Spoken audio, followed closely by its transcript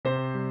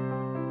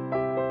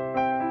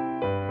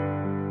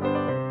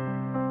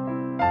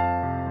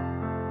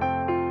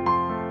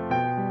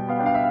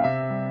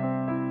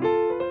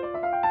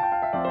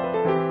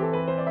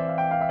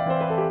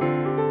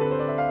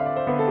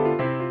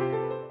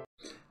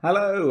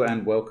Hello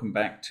and welcome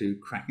back to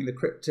Cracking the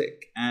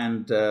Cryptic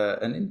and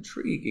an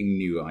intriguing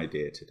new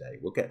idea today.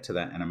 We'll get to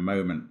that in a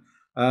moment.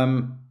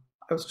 I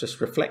was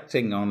just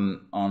reflecting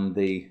on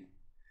the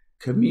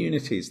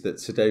communities that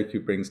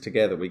Sudoku brings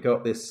together. We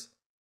got this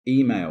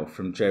email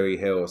from Joey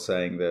Hill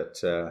saying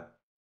that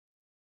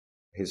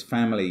his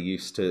family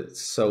used to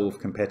solve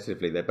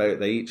competitively.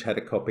 They each had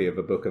a copy of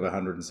a book of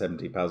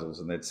 170 puzzles,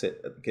 and they'd sit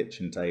at the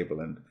kitchen table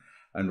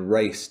and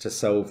race to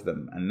solve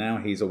them. And now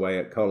he's away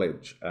at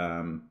college.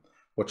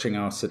 Watching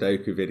our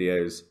Sudoku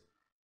videos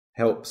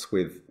helps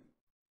with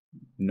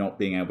not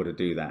being able to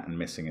do that and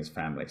missing his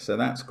family. So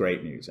that's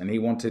great news. And he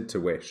wanted to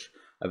wish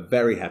a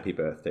very happy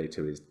birthday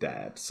to his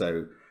dad.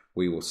 So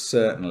we will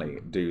certainly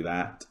do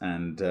that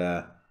and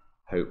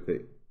hope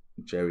that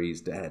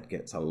Joey's dad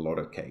gets a lot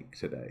of cake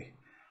today.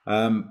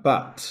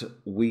 But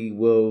we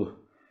will,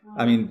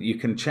 you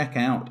can check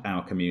out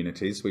our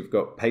communities. We've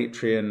got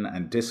Patreon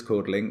and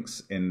Discord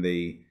links in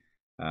the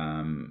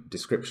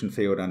description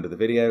field under the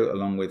video,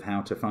 along with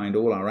how to find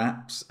all our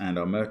apps and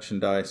our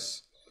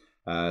merchandise,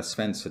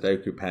 Sven's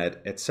Sudoku pad,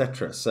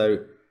 etc. So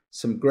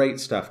some great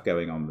stuff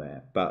going on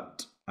there.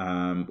 But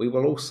we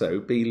will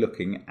also be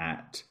looking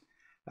at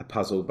a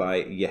puzzle by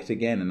yet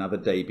again another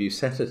debut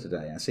setter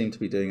today. I seem to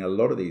be doing a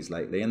lot of these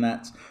lately, and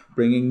that's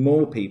bringing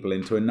more people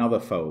into another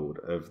fold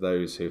of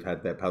those who've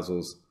had their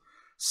puzzles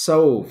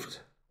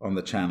solved on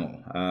the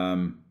channel.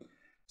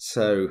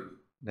 So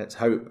let's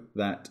hope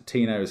that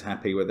Tino's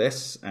happy with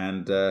this,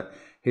 and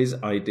his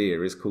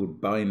idea is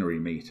called Binary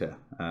Meter.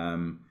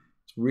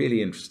 It's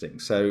really interesting.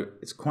 So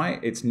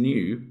it's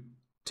new,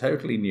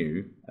 totally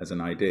new as an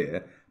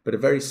idea, but a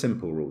very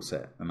simple rule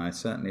set, and I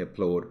certainly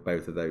applaud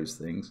both of those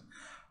things.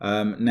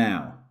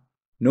 Now,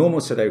 normal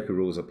Sudoku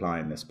rules apply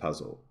in this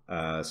puzzle.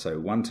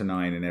 So 1 to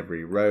 9 in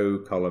every row,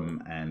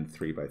 column, and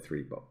 3 by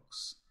 3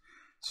 box.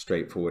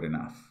 Straightforward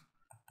enough.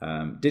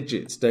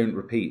 Digits don't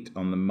repeat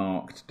on the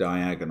marked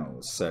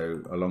diagonals.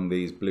 So along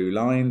these blue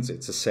lines,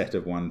 it's a set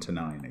of 1 to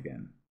 9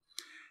 again.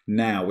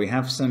 Now we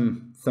have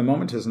some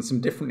thermometers and some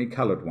differently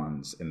colored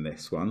ones in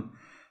this one.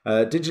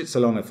 Digits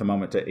along a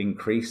thermometer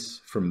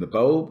increase from the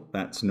bulb.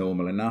 That's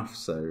normal enough.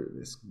 So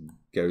this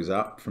goes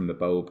up from the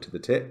bulb to the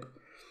tip.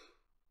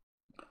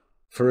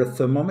 For a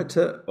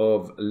thermometer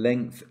of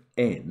length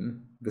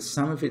n, the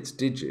sum of its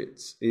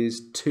digits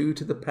is 2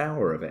 to the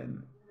power of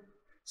n.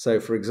 So,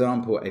 for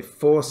example, a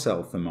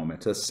 4-cell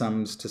thermometer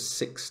sums to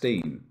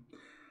 16.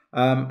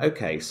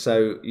 Okay,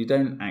 so you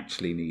don't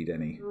actually need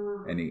any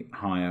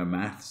higher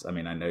maths. I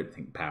mean, I don't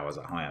think powers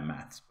are higher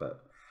maths,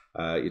 but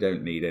you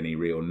don't need any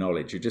real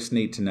knowledge. You just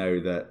need to know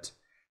that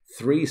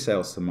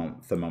 3-cell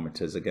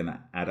thermometers are going to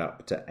add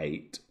up to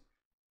 8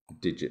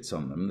 digits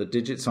on them. The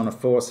digits on a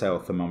 4-cell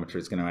thermometer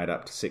is going to add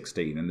up to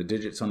 16, and the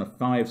digits on a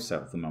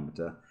 5-cell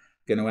thermometer are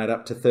going to add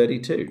up to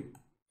 32.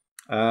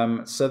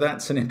 So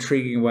that's an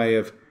intriguing way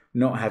of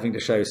not having to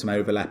show some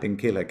overlapping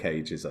killer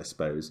cages, I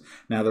suppose.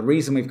 Now, the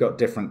reason we've got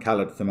different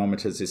coloured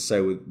thermometers is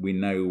so we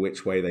know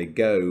which way they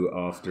go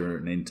after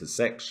an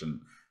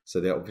intersection.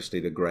 So that obviously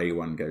the grey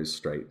one goes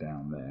straight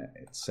down there,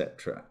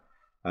 etc.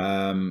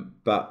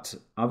 But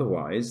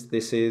otherwise,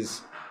 this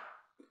is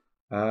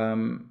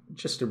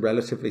just a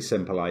relatively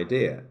simple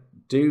idea.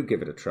 Do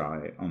give it a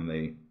try on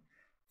the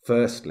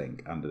first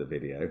link under the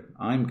video.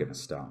 I'm going to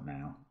start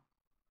now.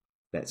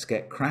 Let's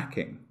get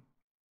cracking.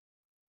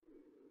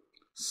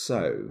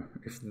 So,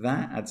 if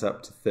that adds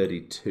up to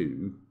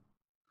 32,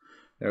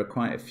 there are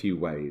quite a few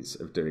ways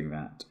of doing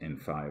that in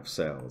 5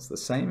 cells. The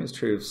same is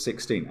true of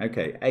 16.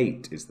 Okay,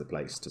 8 is the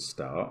place to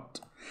start.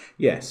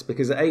 Yes,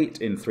 because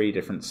 8 in 3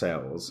 different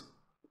cells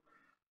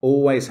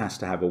always has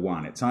to have a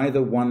 1. It's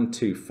either 1,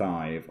 2,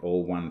 5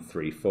 or 1,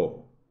 3,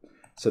 4.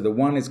 So the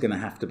 1 is going to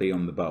have to be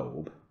on the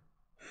bulb.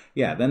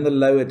 Yeah, then the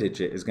lower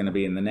digit is going to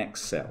be in the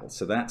next cell.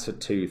 So that's a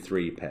 2,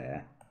 3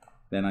 pair.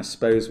 Then I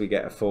suppose we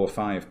get a 4,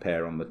 5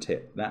 pair on the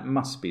tip. That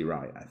must be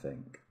right, I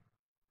think.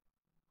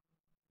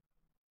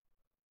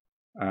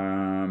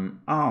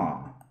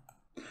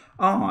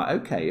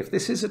 Okay. If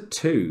this is a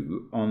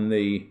 2 on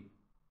the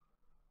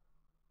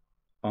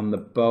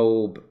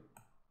bulb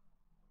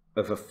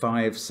of a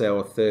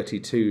 5-cell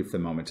 32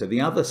 thermometer, the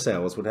other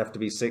cells would have to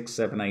be 6,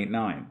 7, 8,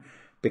 9,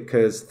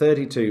 because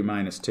 32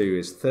 minus 2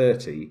 is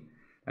 30,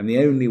 and the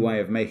only way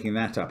of making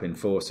that up in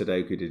 4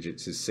 Sudoku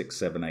digits is 6,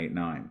 7, 8,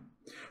 9.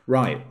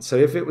 Right, so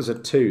if it was a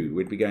 2,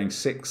 we'd be going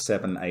 6,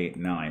 7, 8,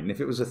 9. If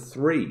it was a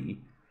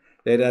 3,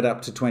 they'd add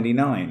up to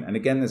 29. And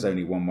again, there's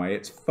only one way.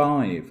 It's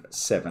 5,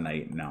 7,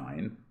 8,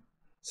 9.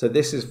 So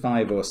this is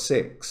 5 or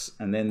 6.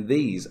 And then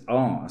these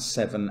are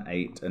 7,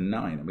 8, and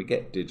 9. And we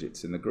get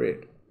digits in the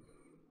grid.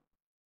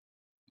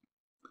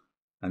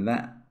 And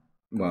that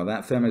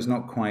thermo is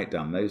not quite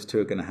done. Those two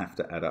are going to have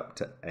to add up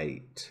to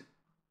 8.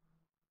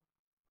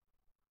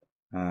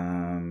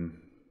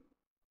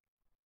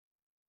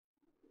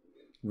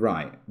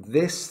 Right,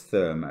 this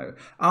thermo.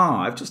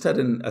 I've just had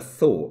a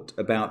thought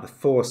about the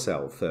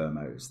 4-cell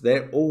thermos.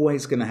 They're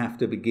always going to have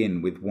to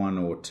begin with 1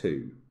 or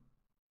 2.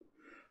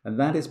 And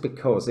that is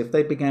because if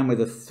they began with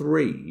a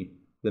 3,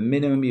 the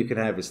minimum you could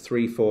have is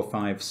 3, 4,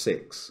 5,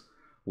 6,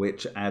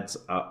 which adds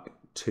up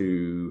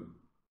to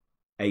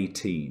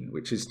 18,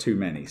 which is too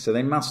many. So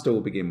they must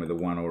all begin with a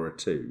 1 or a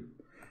 2.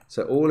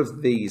 So all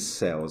of these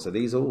cells, are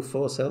these all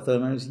 4-cell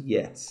thermos?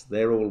 Yes,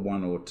 they're all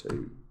 1 or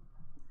 2.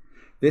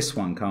 This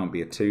one can't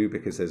be a 2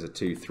 because there's a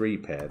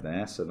 2-3 pair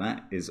there, so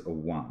that is a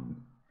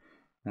 1.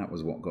 That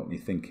was what got me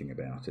thinking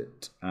about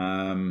it.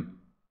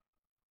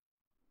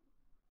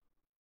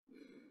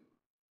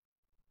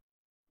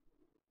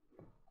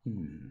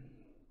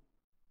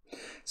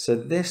 So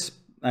this,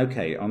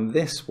 okay, on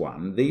this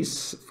one,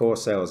 these 4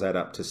 cells add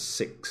up to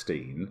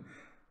 16.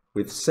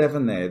 With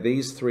 7 there,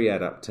 these 3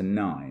 add up to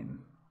 9.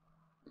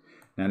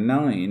 Now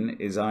 9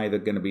 is either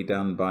going to be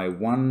done by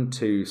 1,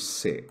 2,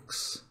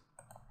 6,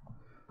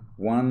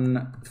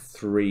 1,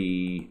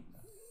 3,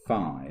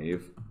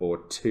 5, or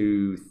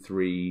 2,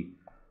 3,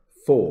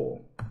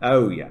 4.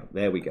 Oh yeah,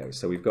 there we go.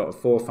 So we've got a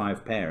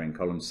 4-5 pair in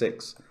column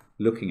 6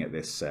 looking at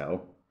this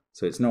cell.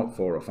 So it's not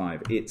 4 or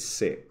 5, it's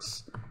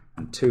 6.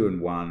 And 2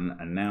 and 1,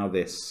 and now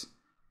this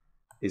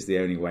is the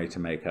only way to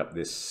make up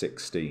this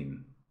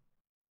 16.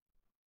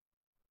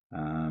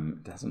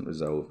 Doesn't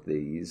resolve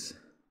these.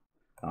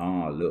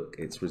 Ah, look,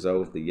 it's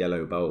resolved the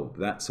yellow bulb.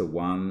 That's a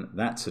 1,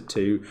 that's a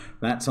 2,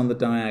 that's on the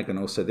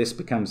diagonal, so this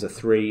becomes a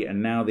 3,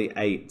 and now the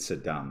 8s are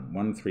done.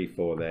 1, 3,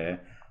 4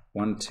 there,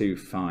 1, 2,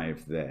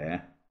 5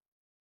 there.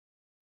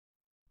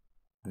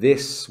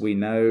 This we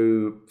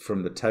know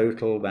from the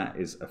total, that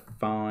is a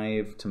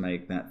 5 to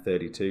make that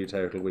 32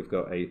 total. We've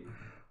got a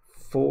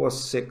 4,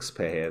 6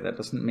 pair here. That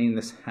doesn't mean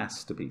this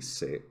has to be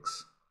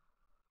 6.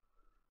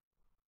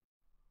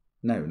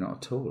 No,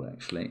 not at all,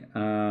 actually.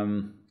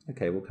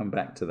 Okay, we'll come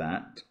back to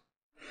that.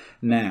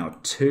 Now,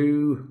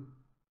 2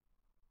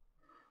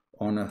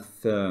 on a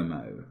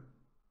thermo.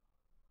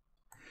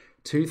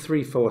 2,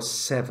 3, 4,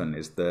 7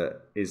 is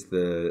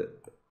the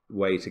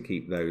way to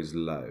keep those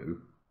low.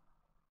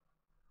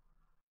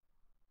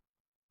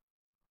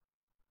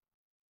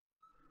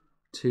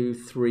 2,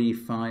 3,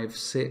 5,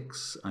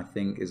 6, I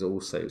think, is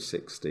also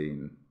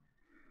 16.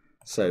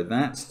 So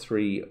that's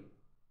 3.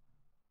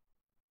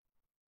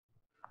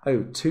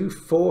 Oh, 2,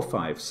 4,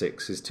 5,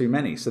 6 is too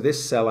many. So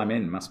this cell I'm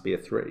in must be a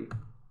 3.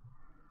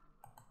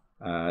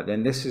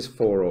 Then this is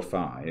 4 or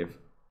 5.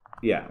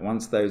 Yeah,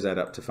 once those add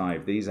up to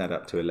 5, these add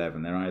up to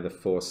 11. They're either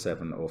 4,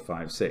 7 or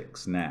 5,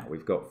 6. Now,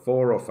 we've got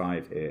 4 or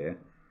 5 here.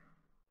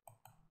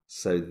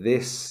 So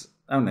this,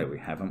 oh no, we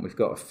haven't. We've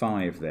got a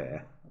 5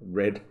 there. A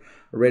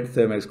red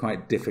thermo is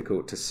quite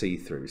difficult to see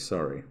through,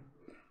 sorry.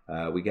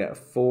 We get a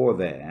 4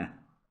 there.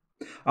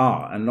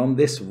 Ah, and on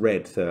this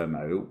red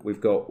thermo,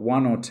 we've got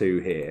 1 or 2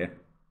 here.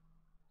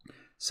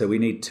 So we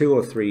need 2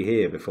 or 3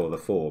 here before the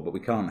 4, but we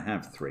can't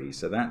have 3.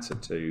 So that's a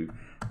 2,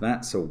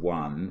 that's a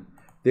 1.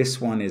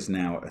 This one is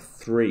now a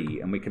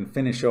 3, and we can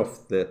finish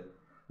off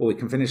we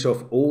can finish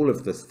off all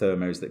of the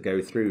thermos that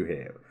go through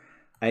here.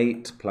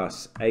 8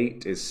 plus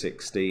 8 is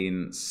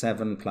 16,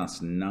 7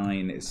 plus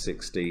 9 is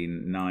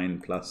 16,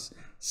 9 plus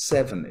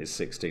 7 is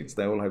 16. So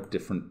they all have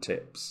different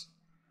tips.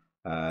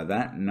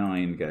 That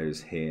 9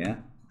 goes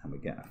here, and we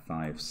get a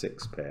 5,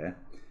 6 pair.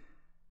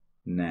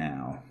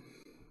 Now,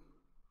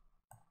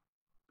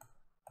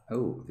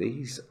 oh,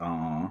 these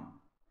are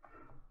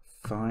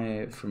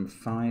 5 from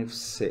 5,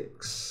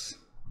 6.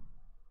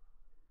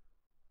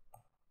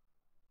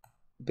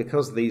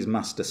 Because these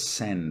must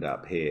ascend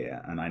up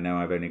here, and I know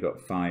I've only got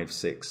 5,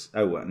 6,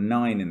 oh, well,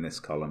 9 in this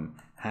column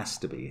has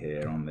to be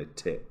here on the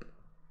tip.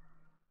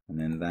 And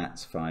then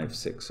that's 5,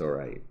 6,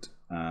 or 8.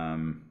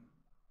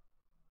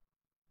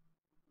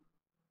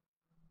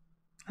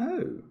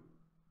 Oh,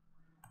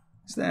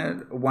 is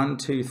there 1,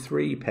 2,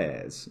 3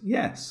 pairs?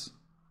 Yes.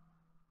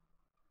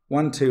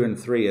 1, 2, and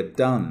 3 are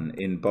done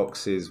in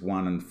boxes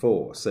 1 and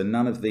 4, so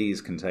none of these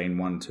contain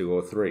 1, 2,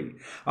 or 3.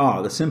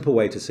 Ah, the simple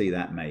way to see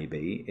that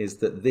maybe is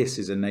that this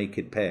is a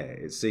naked pair.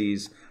 It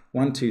sees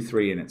 1, 2,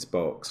 3 in its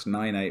box,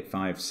 9, 8,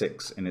 5,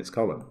 6 in its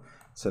column.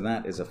 So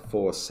that is a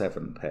 4,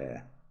 7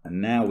 pair. And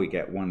now we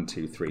get 1,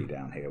 2, 3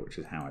 down here, which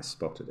is how I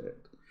spotted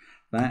it.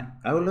 That,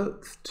 oh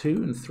look, 2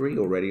 and 3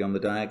 already on the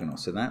diagonal,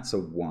 so that's a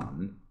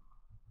 1.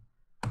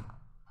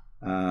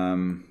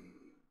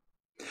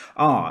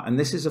 And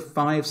this is a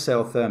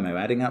 5-cell thermo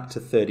adding up to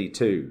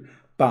 32,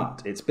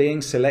 but it's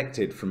being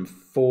selected from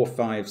 4,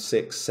 5,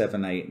 6,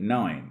 7, 8,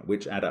 9,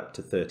 which add up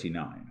to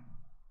 39.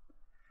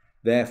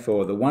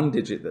 Therefore, the one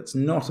digit that's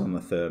not on the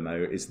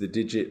thermo is the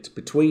digit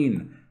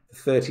between the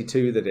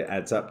 32 that it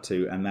adds up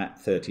to and that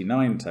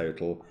 39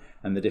 total,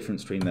 and the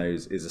difference between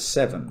those is a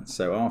 7.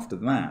 So after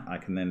that, I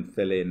can then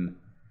fill in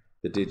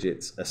the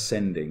digits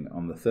ascending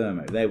on the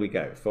thermo. There we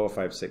go, 4,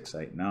 5, 6,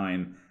 8,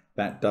 9.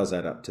 That does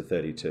add up to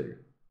 32.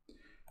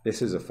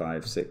 This is a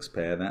 5, 6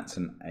 pair. That's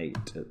an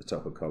 8 at the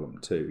top of column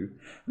 2.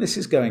 This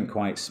is going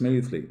quite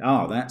smoothly.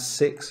 Ah, that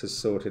 6 has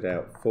sorted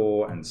out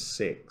 4 and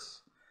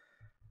 6.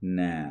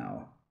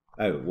 Now,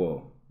 oh,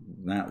 well,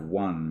 that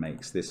 1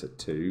 makes this a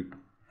 2.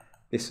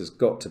 This has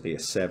got to be a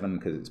 7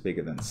 because it's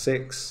bigger than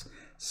 6.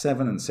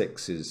 7 and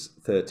 6 is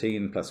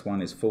 13, plus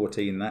 1 is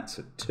 14. That's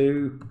a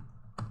 2.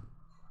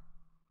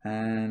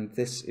 And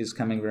this is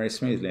coming very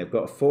smoothly. I've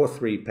got a 4,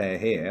 3 pair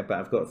here, but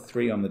I've got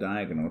 3 on the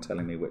diagonal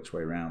telling me which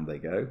way round they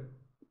go.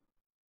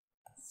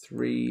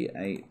 3,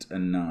 8,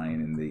 and 9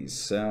 in these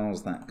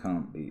cells. That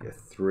can't be a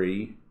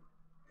 3.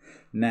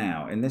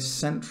 Now, in this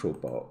central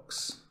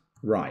box,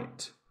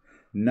 right,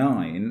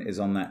 9 is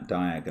on that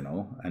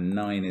diagonal, and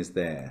 9 is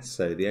there.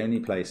 So the only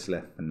place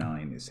left for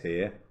 9 is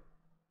here.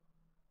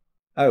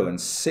 Oh, and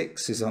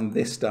 6 is on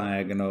this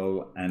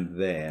diagonal and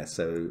there.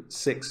 So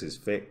 6 is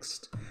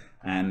fixed.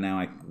 And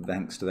now,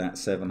 thanks to that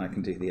 7, I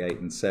can do the 8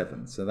 and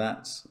 7. So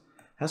that's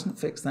hasn't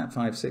fixed that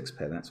 5, 6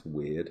 pair. That's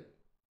weird.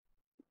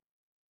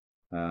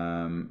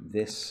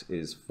 This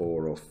is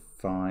 4 or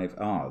 5.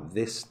 Ah,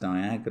 this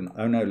diagonal.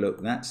 Oh no,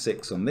 look, that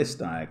 6 on this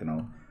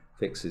diagonal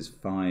fixes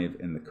 5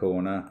 in the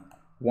corner.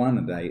 1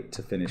 and 8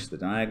 to finish the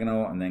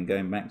diagonal, and then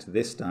going back to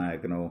this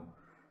diagonal,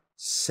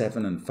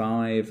 7 and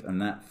 5, and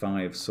that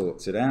 5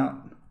 sorts it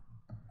out.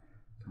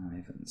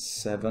 5 and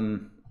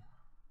 7.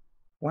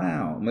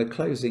 Wow, and we're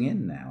closing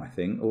in now, I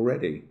think,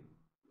 already.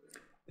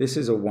 This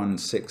is a 1,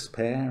 6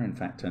 pair. In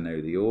fact, I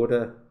know the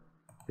order.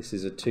 This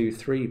is a 2,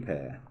 3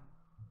 pair.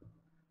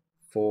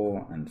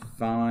 4 and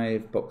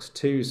 5. Box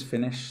 2's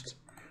finished.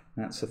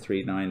 That's a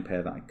 3, 9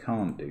 pair that I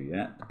can't do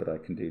yet, but I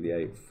can do the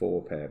 8,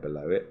 4 pair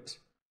below it.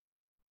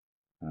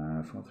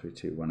 4, 3,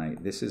 2, 1,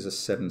 8. This is a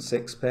 7,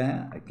 6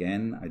 pair.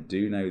 Again, I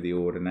do know the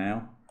order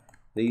now.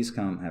 These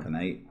can't have an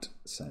 8,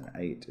 so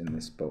 8 in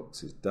this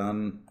box is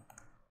done.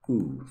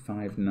 Ooh,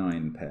 5,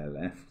 9 pair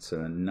left,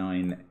 so a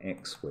 9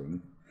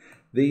 X-wing.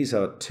 These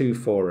are 2,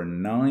 4,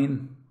 and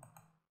 9.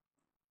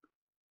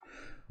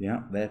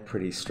 Yeah, they're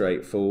pretty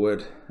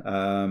straightforward.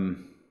 Now,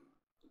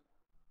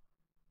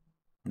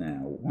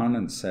 1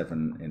 and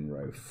 7 in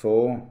row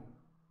 4.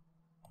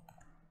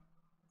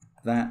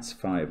 That's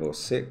 5 or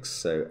 6,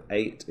 so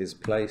 8 is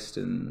placed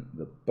in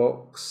the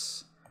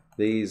box.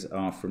 These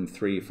are from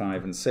 3,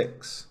 5, and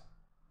 6.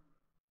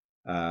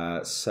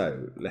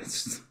 So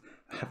let's.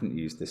 I haven't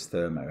used this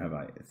thermo, have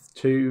I?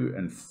 2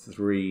 and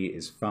 3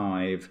 is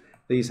 5.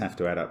 These have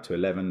to add up to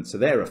 11, so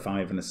they're a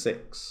 5 and a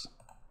 6.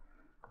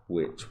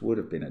 Which would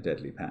have been a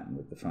deadly pattern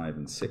with the 5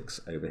 and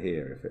 6 over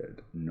here if it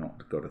had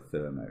not got a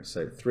thermo.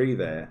 So 3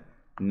 there,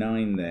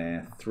 9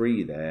 there,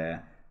 3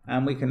 there,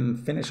 and we can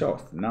finish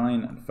off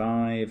 9 and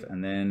 5,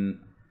 and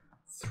then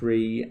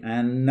 3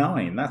 and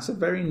 9. That's a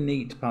very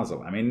neat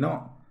puzzle. I mean,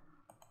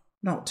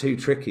 not too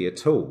tricky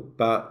at all,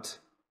 but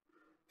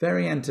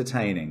very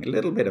entertaining. A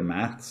little bit of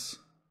maths,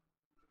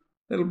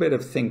 a little bit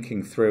of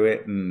thinking through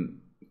it and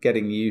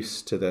getting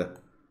used to the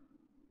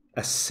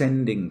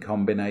ascending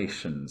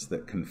combinations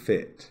that can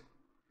fit.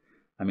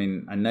 I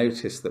mean, I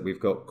noticed that we've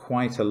got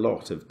quite a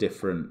lot of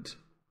different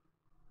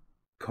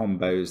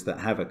combos that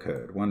have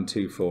occurred. 1,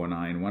 2, 4,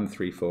 9, 1,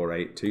 3, 4,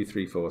 8, 2,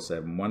 3, 4,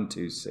 7, 1,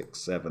 2,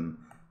 6, 7,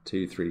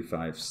 2, 3,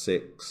 5,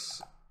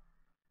 6.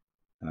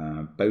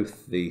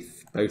 Both the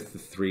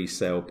 3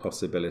 cell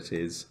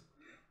possibilities,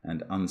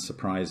 and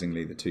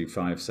unsurprisingly the 2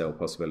 5 cell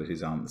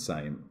possibilities aren't the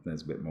same.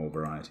 There's a bit more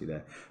variety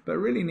there, but a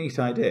really neat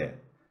idea.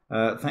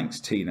 Thanks,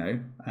 Tino,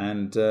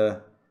 and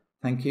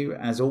thank you,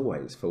 as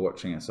always, for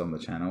watching us on the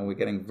channel. We're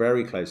getting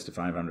very close to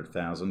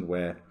 500,000,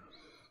 where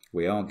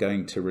we are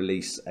going to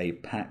release a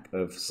pack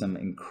of some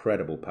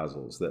incredible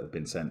puzzles that have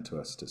been sent to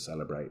us to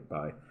celebrate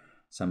by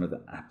some of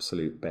the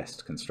absolute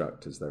best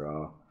constructors there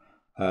are.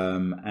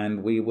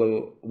 And we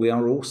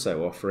are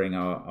also offering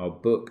our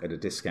book at a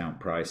discount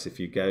price. If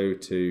you go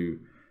to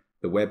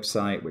the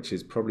website, which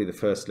is probably the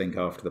first link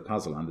after the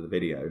puzzle under the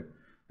video,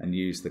 and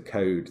use the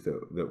code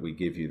that we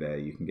give you there,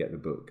 you can get the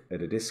book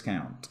at a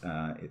discount.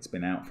 It's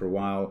been out for a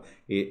while.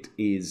 It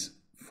is,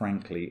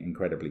 frankly,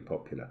 incredibly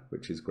popular,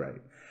 which is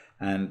great.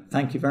 And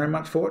thank you very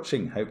much for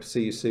watching. Hope to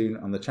see you soon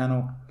on the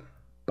channel.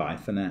 Bye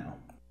for now.